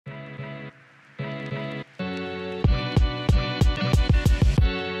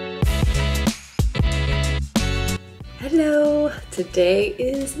Hello! Today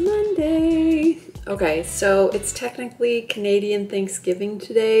is Monday. Okay, so it's technically Canadian Thanksgiving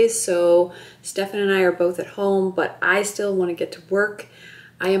today, so Stefan and I are both at home, but I still want to get to work.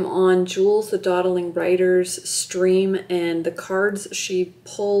 I am on Jules the Dawdling Writer's stream, and the cards she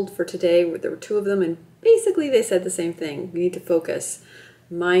pulled for today, there were two of them, and basically they said the same thing. We need to focus.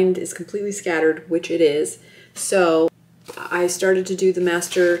 Mind is completely scattered, which it is. So I started to do the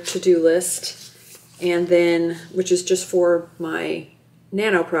master to-do list, and then, which is just for my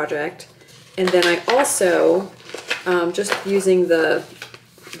nano project. And then I also, just using the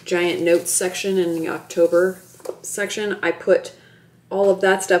giant notes section in the October section, I put all of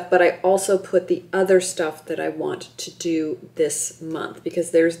that stuff, but I also put the other stuff that I want to do this month, because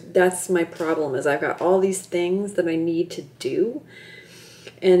that's my problem, is I've got all these things that I need to do,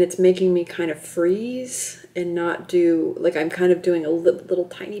 and it's making me kind of freeze and not do, like, I'm kind of doing a little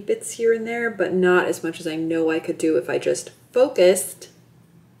tiny bits here and there, but not as much as I know I could do if I just focused,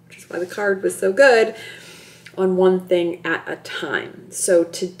 which is why the card was so good, on one thing at a time. So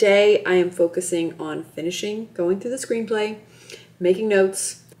today I am focusing on going through the screenplay, making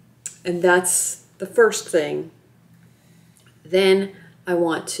notes, and that's the first thing. Then I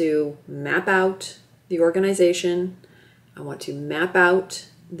want to map out the organization. I want to map out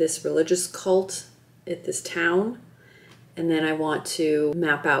this religious cult at this town, and then I want to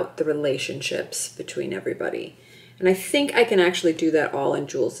map out the relationships between everybody. And I think I can actually do that all in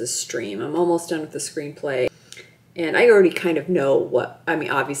Jules's stream. I'm almost done with the screenplay, and I already kind of know what, I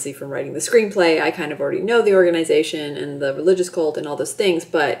mean, obviously from writing the screenplay, I kind of already know the organization and the religious cult and all those things,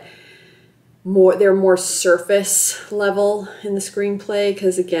 but they're more surface level in the screenplay,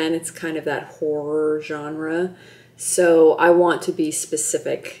 because again, it's kind of that horror genre. So I want to be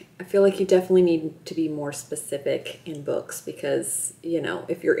specific. I feel like you definitely need to be more specific in books, because, you know,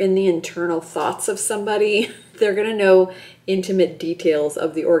 if you're in the internal thoughts of somebody, they're going to know intimate details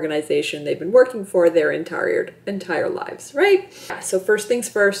of the organization they've been working for their entire lives, right? So first things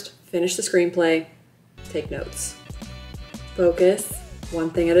first, finish the screenplay, take notes. Focus,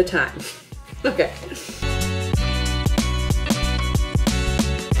 one thing at a time. Okay.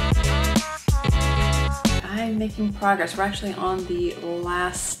 I'm making progress. We're actually on the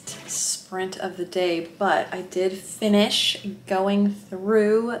last sprint of the day, but I did finish going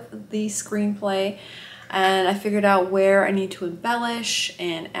through the screenplay, and I figured out where I need to embellish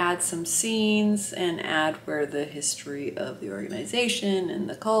and add some scenes and add where the history of the organization and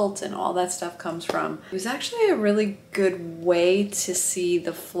the cult and all that stuff comes from. It was actually a really good way to see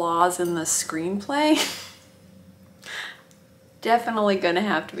the flaws in the screenplay. Definitely gonna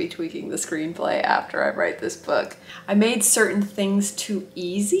have to be tweaking the screenplay after I write this book. I made certain things too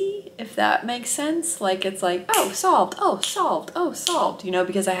easy, if that makes sense. Like, it's like, oh, solved, oh, solved, oh, solved, you know,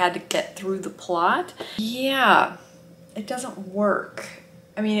 because I had to get through the plot. Yeah, it doesn't work.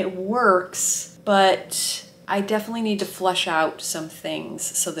 I mean, it works, but I definitely need to flesh out some things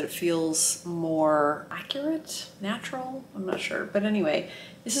so that it feels more accurate, natural, I'm not sure. But anyway,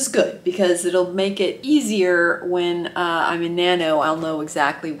 this is good because it'll make it easier when I'm in nano. I'll know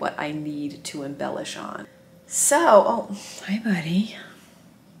exactly what I need to embellish on. So, oh, hi buddy.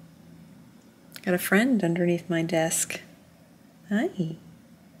 Got a friend underneath my desk. Hi.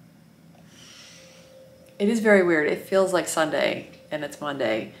 It is very weird. It feels like Sunday and it's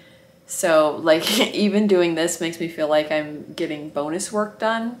Monday. So like even doing this makes me feel like I'm getting bonus work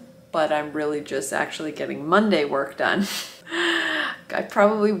done, but I'm really just actually getting Monday work done. I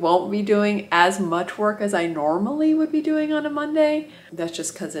probably won't be doing as much work as I normally would be doing on a Monday. That's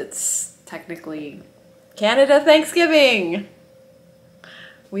just because it's technically Canada Thanksgiving.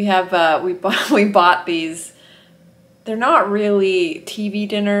 We have we bought these. They're not really TV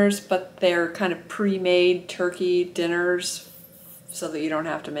dinners, but they're kind of pre-made turkey dinners, so that you don't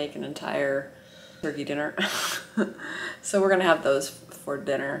have to make an entire turkey dinner. So we're gonna have those for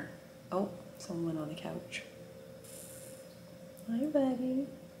dinner. Oh, someone on the couch. Hi, buddy.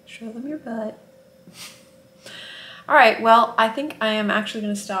 Show them your butt. All right, well, I think I am actually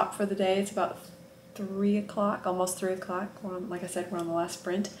gonna stop for the day. It's about 3 o'clock, almost 3 o'clock. Like I said, we're on the last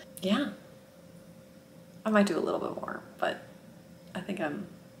sprint. Yeah. I might do a little bit more, but I think I'm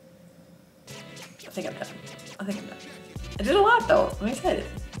done. I think I'm done. I did a lot though, I'm excited.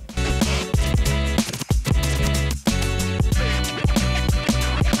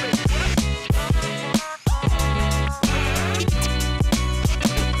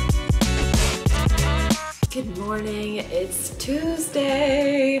 Good morning, it's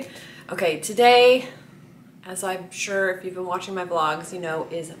Tuesday. Okay, today, as I'm sure if you've been watching my vlogs, you know,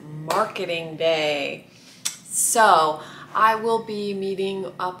 is marketing day. So I will be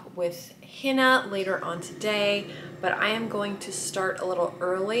meeting up with Hina later on today, but I am going to start a little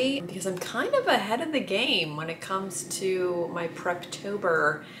early because I'm kind of ahead of the game when it comes to my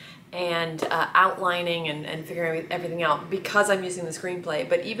Preptober and outlining and figuring everything out because I'm using the screenplay.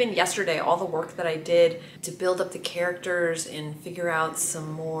 But even yesterday, all the work that I did to build up the characters and figure out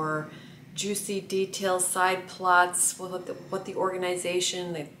some more juicy details, side plots, what the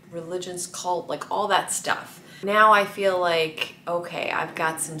organization, the religion's cult, like all that stuff. Now I feel like, okay, I've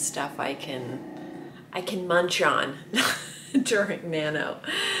got some stuff I can munch on during Nano.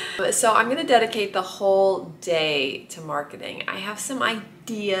 So I'm gonna dedicate the whole day to marketing. I have some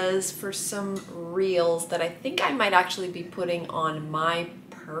ideas for some reels that I think I might actually be putting on my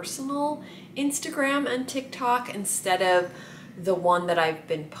personal Instagram and TikTok instead of the one that I've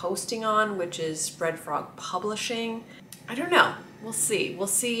been posting on, which is Spread Frog Publishing. I don't know. We'll see. We'll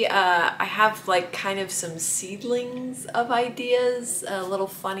see. I have like kind of some seedlings of ideas, a little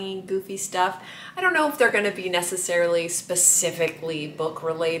funny, goofy stuff. I don't know if they're going to be necessarily specifically book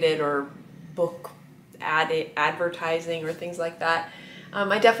related or book advertising or things like that.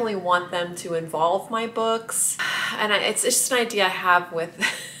 I definitely want them to involve my books, and it's just an idea I have with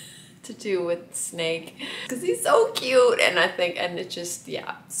to do with Snake because he's so cute, and it's just,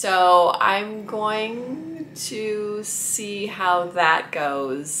 yeah. So I'm going to see how that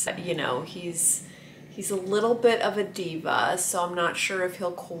goes. You know, he's a little bit of a diva, so I'm not sure if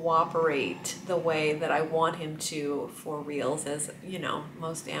he'll cooperate the way that I want him to for reels, as you know,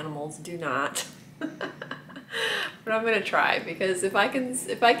 most animals do not. But I'm gonna try, because if I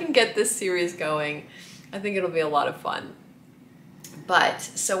can get this series going, I think it'll be a lot of fun. But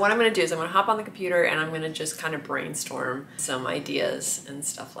so what I'm going to do is I'm going to hop on the computer and I'm going to just kind of brainstorm some ideas and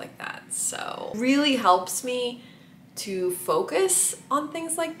stuff like that. So it really helps me to focus on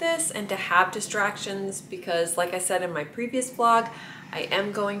things like this and to have distractions, because like I said in my previous vlog, I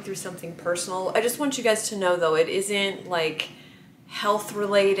am going through something personal. I just want you guys to know though, it isn't like health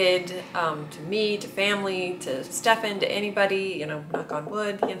related to me, to family, to Stefan, to anybody, you know, knock on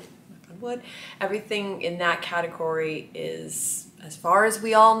wood, you know, knock on wood. Everything in that category is, as far as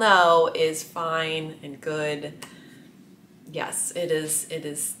we all know, is fine and good. Yes, it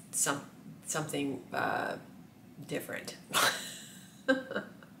is something different. But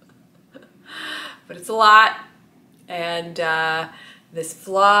it's a lot, and this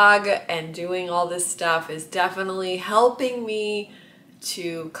vlog and doing all this stuff is definitely helping me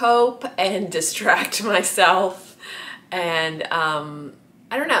to cope and distract myself. And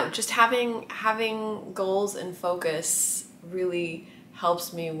I don't know, just having goals and focus really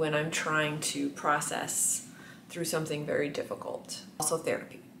helps me when I'm trying to process through something very difficult. Also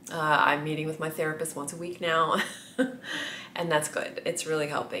therapy. I'm meeting with my therapist once a week now, and that's good. It's really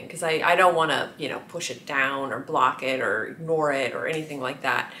helping, because I don't want to, you know, push it down or block it or ignore it or anything like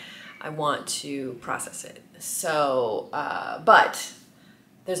that. I want to process it. So, but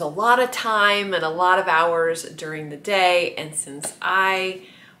there's a lot of time and a lot of hours during the day, and since I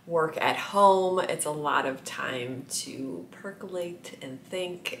work at home, it's a lot of time to percolate and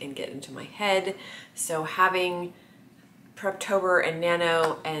think and get into my head. So having Preptober and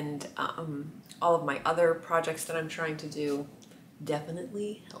Nano and all of my other projects that I'm trying to do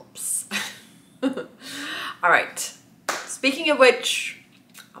definitely helps. All right, speaking of which,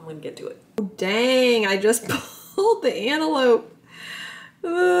 I'm gonna get to it. Oh, dang, I just pulled the antelope.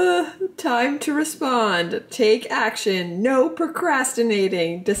 Time to respond. Take action. No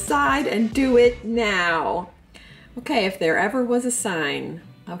procrastinating. Decide and do it now. Okay, if there ever was a sign.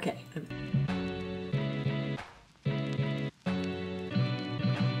 Okay.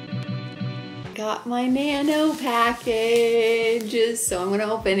 Got my Nano package, so I'm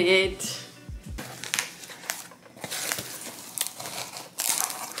gonna open it.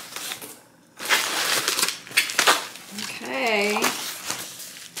 Okay.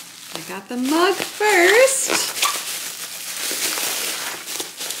 I got the mug first.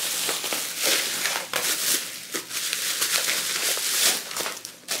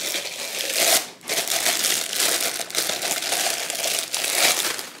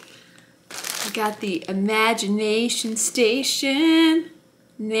 I got the Imagination Station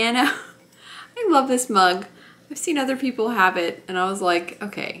Nano. I love this mug. I've seen other people have it, and I was like,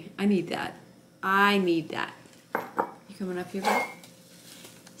 okay, I need that. I need that. You coming up here, bud?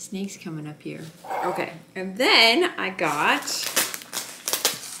 Snake's coming up here. Okay, and then I got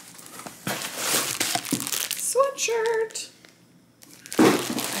sweatshirt.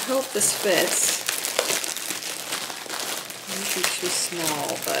 I hope this fits. Might be too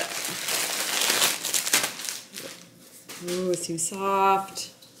small, but ooh, it seems soft.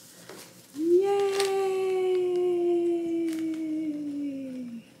 Yay!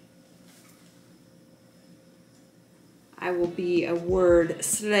 a word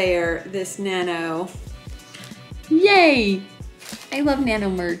slayer, this Nano. Yay! I love Nano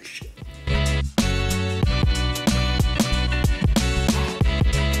merch.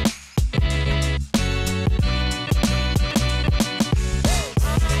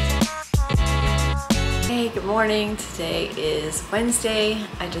 Hey, good morning. Today is Wednesday.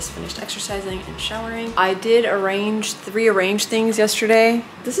 I just finished exercising and showering. I did rearrange things yesterday.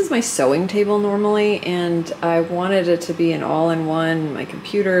 This is my sewing table normally, and I wanted it to be an all-in-one, my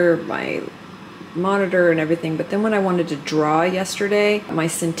computer, my monitor and everything, but then when I wanted to draw yesterday, my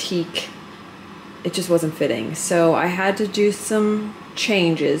Cintiq, it just wasn't fitting. So I had to do some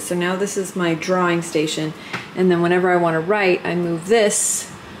changes. So now this is my drawing station, and then whenever I want to write, I move this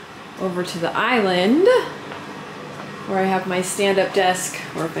over to the island where I have my stand-up desk,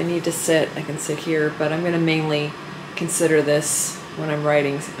 or if I need to sit, I can sit here, but I'm going to mainly consider this when I'm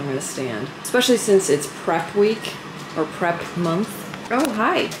writing. I'm going to stand, especially since it's prep week or prep month. Oh,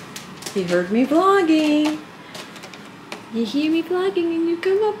 hi. You heard me vlogging. You hear me vlogging and you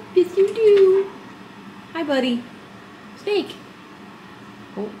come up. Yes, you do. Hi, buddy. Snake.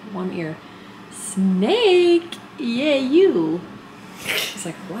 Oh, one ear. Snake. Yeah, you. She's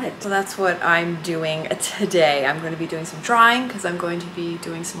like, what? So that's what I'm doing today. I'm going to be doing some drawing because I'm going to be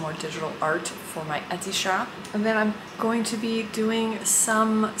doing some more digital art for my Etsy shop. And then I'm going to be doing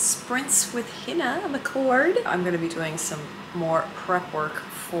some sprints with Hina McCord. I'm going to be doing some more prep work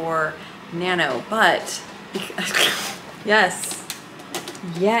for Nano, but yes,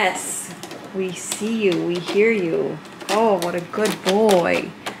 we see you, we hear you. Oh, what a good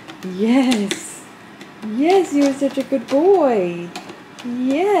boy. Yes, you're such a good boy.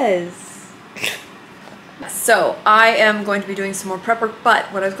 Yes. So I am going to be doing some more prep work, but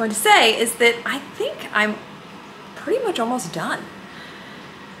what I was going to say is that I think I'm pretty much almost done,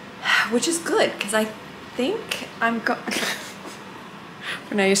 which is good because I think I'm going.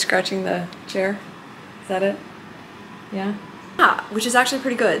 Now you're scratching the chair. Is that it? Yeah? Yeah, which is actually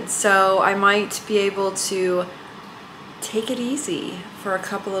pretty good. So I might be able to take it easy for a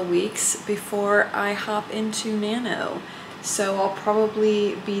couple of weeks before I hop into Nano. So I'll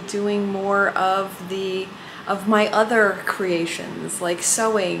probably be doing more of my other creations, like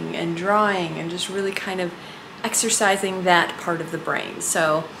sewing and drawing, and just really kind of exercising that part of the brain.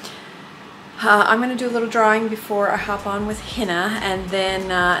 So I'm going to do a little drawing before I hop on with Hina, and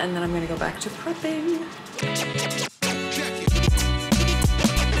then I'm going to go back to prepping.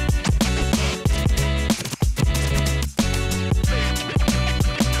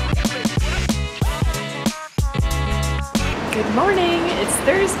 Good morning, it's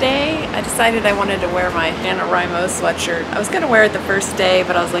Thursday. I decided I wanted to wear my NaNoWriMo sweatshirt. I was going to wear it the first day,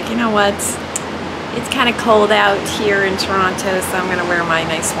 but I was like, you know what? It's kind of cold out here in Toronto, so I'm going to wear my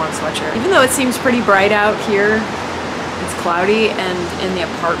nice warm sweatshirt. Even though it seems pretty bright out here, it's cloudy, and in the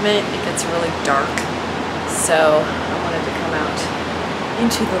apartment it gets really dark. So I wanted to come out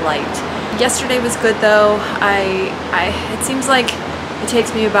into the light. Yesterday was good though. It seems like it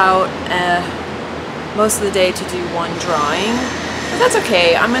takes me about most of the day to do one drawing. But that's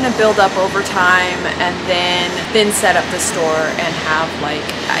okay. I'm gonna build up over time and then set up the store and have, like,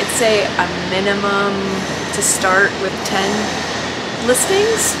 I'd say a minimum to start with 10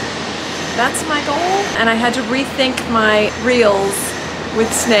 listings. That's my goal. And I had to rethink my reels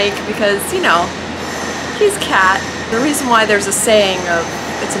with Snake because, you know, he's cat. The reason why there's a saying of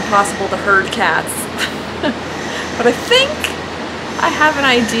it's impossible to herd cats. But I think I have an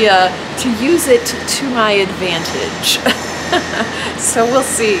idea to use it to my advantage. So we'll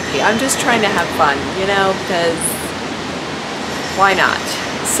see. I'm just trying to have fun, you know, because why not?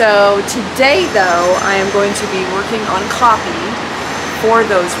 So today though, I am going to be working on copy for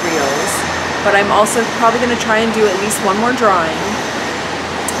those reels, but I'm also probably going to try and do at least one more drawing.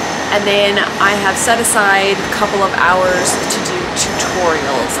 And then I have set aside a couple of hours to do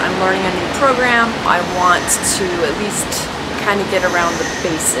tutorials. I'm learning a new program. I want to at least kind of get around the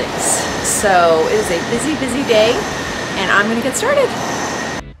basics. So it is a busy, busy day, and I'm gonna get started.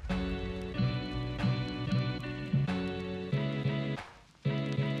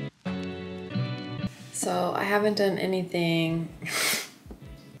 So I haven't done anything.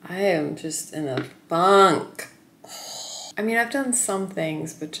 I am just in a funk. I mean, I've done some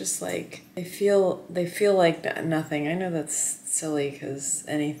things, but just like, they feel like nothing. I know that's silly because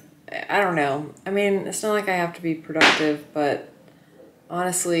I don't know. I mean, it's not like I have to be productive, but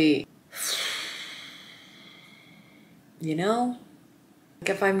honestly, you know, like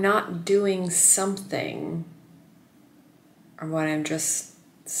if I'm not doing something, or when I'm just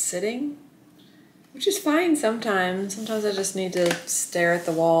sitting, which is fine sometimes. Sometimes I just need to stare at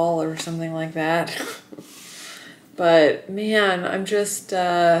the wall or something like that. But man, I'm just,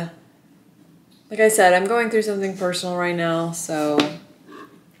 like I said, I'm going through something personal right now, so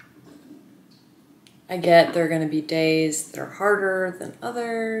I get there are going to be days that are harder than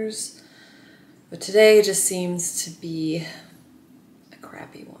others, but today just seems to be a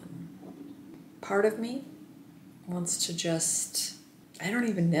crappy one. Part of me wants to just, I don't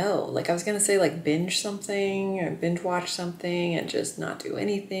even know, like I was going to say like binge something or binge watch something and just not do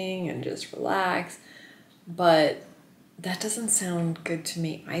anything and just relax, but that doesn't sound good to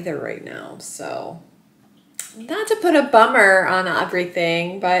me either right now. So not to put a bummer on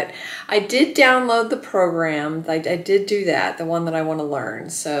everything, but I did download the program. I did do that, the one that I want to learn.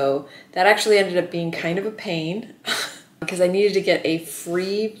 So that actually ended up being kind of a pain because I needed to get a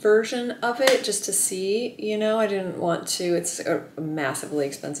free version of it just to see, you know, I didn't want to, it's a massively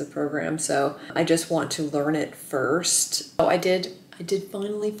expensive program. So I just want to learn it first. So I did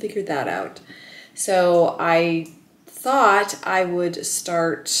finally figure that out. So I thought I would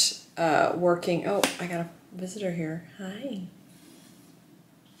start working. Oh, I got a visitor here. Hi.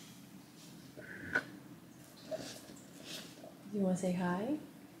 You want to say hi?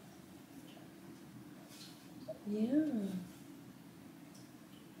 Yeah.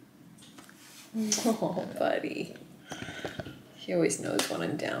 Oh, buddy. He always knows when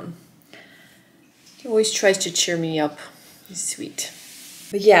I'm down. He always tries to cheer me up. He's sweet.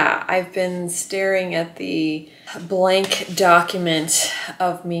 But yeah, I've been staring at the blank document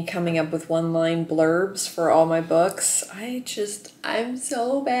of me coming up with one-line blurbs for all my books. I'm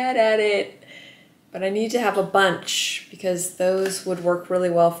so bad at it. But I need to have a bunch because those would work really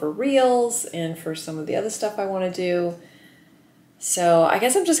well for reels and for some of the other stuff I want to do. So I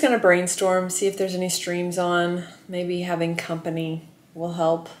guess I'm just going to brainstorm, see if there's any streams on. Maybe having company will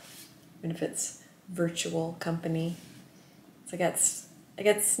help, even if it's virtual company. So I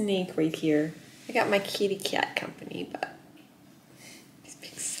got Snake right here. I got my kitty cat company, but he's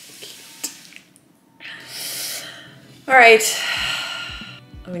being so cute. All right,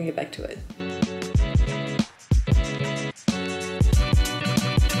 I'm gonna get back to it.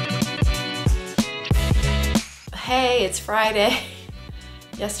 Hey, it's Friday.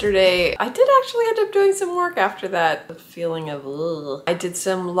 Yesterday, I did actually end up doing some work after that. The feeling of, ugh. I did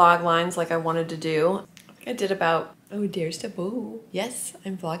some log lines like I wanted to do. I think I did about, oh, dear's to boo. Yes,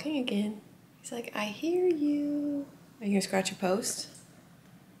 I'm vlogging again. He's like, I hear you. Are you gonna scratch a post?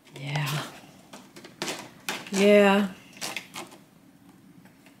 Yeah. Yeah.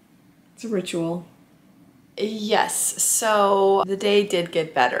 It's a ritual. Yes, so the day did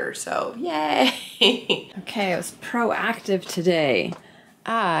get better, so yay. Okay, I was proactive today.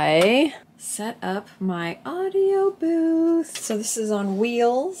 I set up my audio booth. So this is on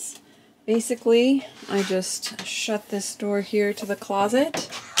wheels. Basically, I just shut this door here to the closet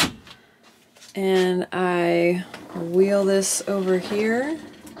and I wheel this over here.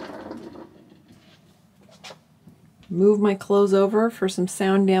 Move my clothes over for some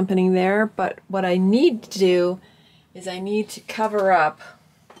sound dampening there, but what I need to do is I need to cover up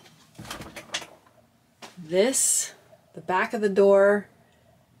this, the back of the door,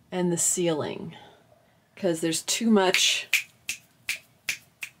 and the ceiling, because there's too much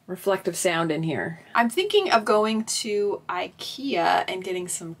reflective sound in here. I'm thinking of going to IKEA and getting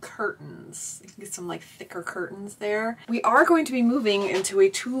some curtains. You can get some like thicker curtains there. We are going to be moving into a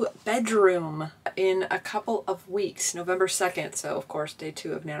 2-bedroom in a couple of weeks, November 2nd. So of course, day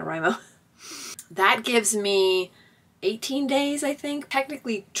 2 of NaNoWriMo. That gives me 18 days, I think.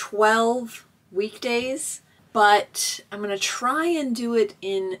 Technically 12 weekdays, but I'm gonna try and do it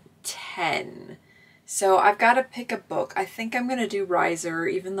in 10. So I've got to pick a book. I think I'm going to do Riser,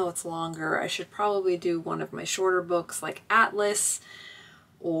 even though it's longer. I should probably do one of my shorter books like Atlas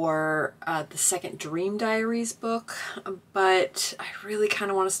or the second Dream Diaries book. But I really kind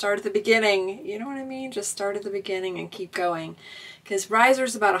of want to start at the beginning. You know what I mean? Just start at the beginning and keep going. Because Riser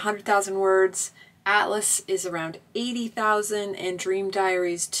is about 100,000 words. Atlas is around 80,000. And Dream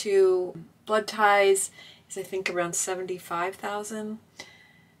Diaries 2, Blood Ties, is I think around 75,000.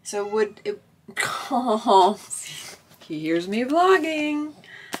 So would it... Oh, he hears me vlogging.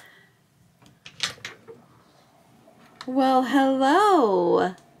 Well,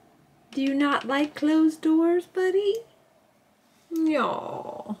 hello. Do you not like closed doors, buddy?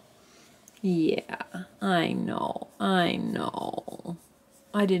 No. Yeah, I know. I know.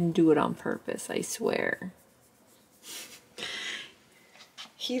 I didn't do it on purpose, I swear.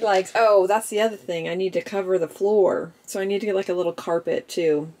 He likes, oh, that's the other thing. I need to cover the floor. So I need to get like a little carpet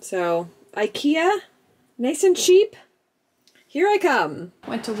too. So IKEA, nice and cheap. Here I come.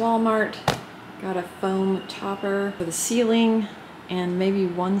 Went to Walmart, got a foam topper for the ceiling and maybe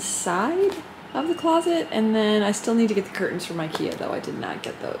one side. of the closet. And then I still need to get the curtains from IKEA though. I did not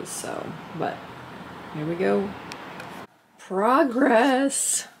get those, so, but here we go.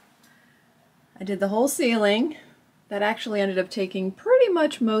 Progress. I did the whole ceiling. That actually ended up taking pretty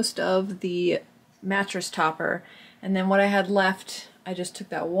much most of the mattress topper. And then what I had left, I just took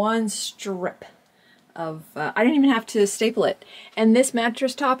that one strip of, I didn't even have to staple it. And this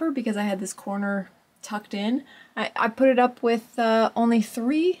mattress topper, because I had this corner tucked in, I put it up with only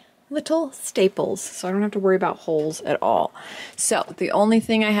 3 little staples, so I don't have to worry about holes at all. So the only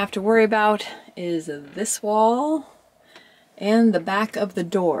thing I have to worry about is this wall and the back of the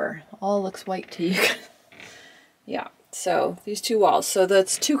door. All looks white to you. Yeah, so these 2 walls. So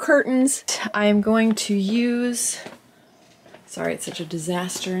that's 2 curtains. I am going to use, sorry, it's such a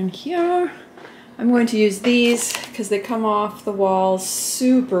disaster in here. I'm going to use these because they come off the walls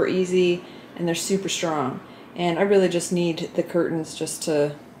super easy and they're super strong. And I really just need the curtains just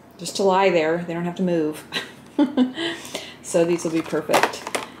to lie there. They don't have to move. So these will be perfect.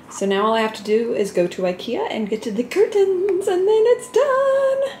 So now all I have to do is go to IKEA and get to the curtains, and then it's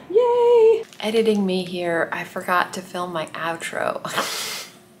done. Yay! Editing me here, I forgot to film my outro.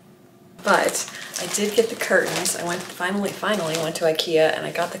 But I did get the curtains. I finally went to IKEA and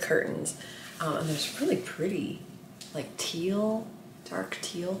I got the curtains. And there's really pretty, like teal, dark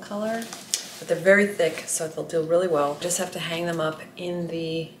teal color. But they're very thick, so they'll do really well. Just have to hang them up in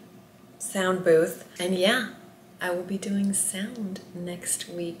the sound booth. And yeah, I will be doing sound next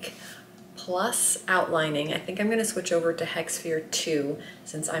week, plus outlining. I think I'm gonna switch over to Hexsphere 2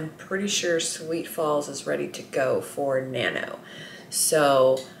 since I'm pretty sure Sweet Falls is ready to go for Nano.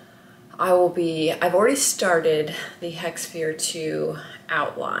 So I've already started the Hexsphere 2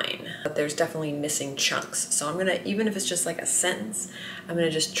 outline, but there's definitely missing chunks. So I'm gonna, even if it's just like a sentence, I'm gonna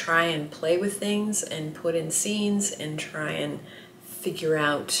just try and play with things and put in scenes and try and figure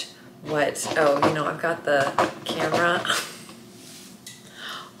out what, oh, you know, I've got the camera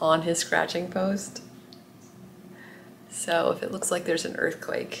on his scratching post. So if it looks like there's an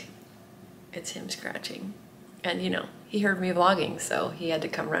earthquake, it's him scratching. And you know, he heard me vlogging, so he had to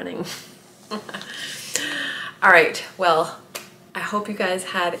come running. All right, well, I hope you guys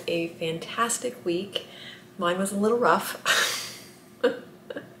had a fantastic week. Mine was a little rough.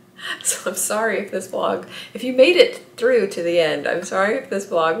 So I'm sorry if this vlog, if you made it through to the end, I'm sorry if this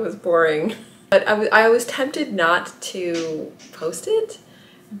vlog was boring. But I was tempted not to post it,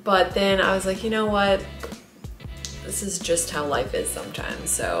 but then I was like, you know what? This is just how life is sometimes.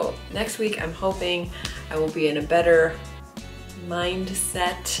 So next week, I'm hoping I will be in a better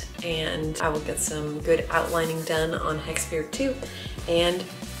mindset and I will get some good outlining done on Hexsphere 2 and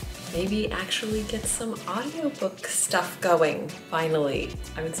maybe actually get some audiobook stuff going, finally.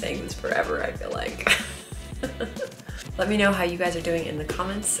 I've been saying this forever, I feel like. Let me know how you guys are doing in the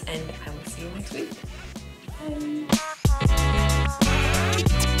comments, and I will see you next week.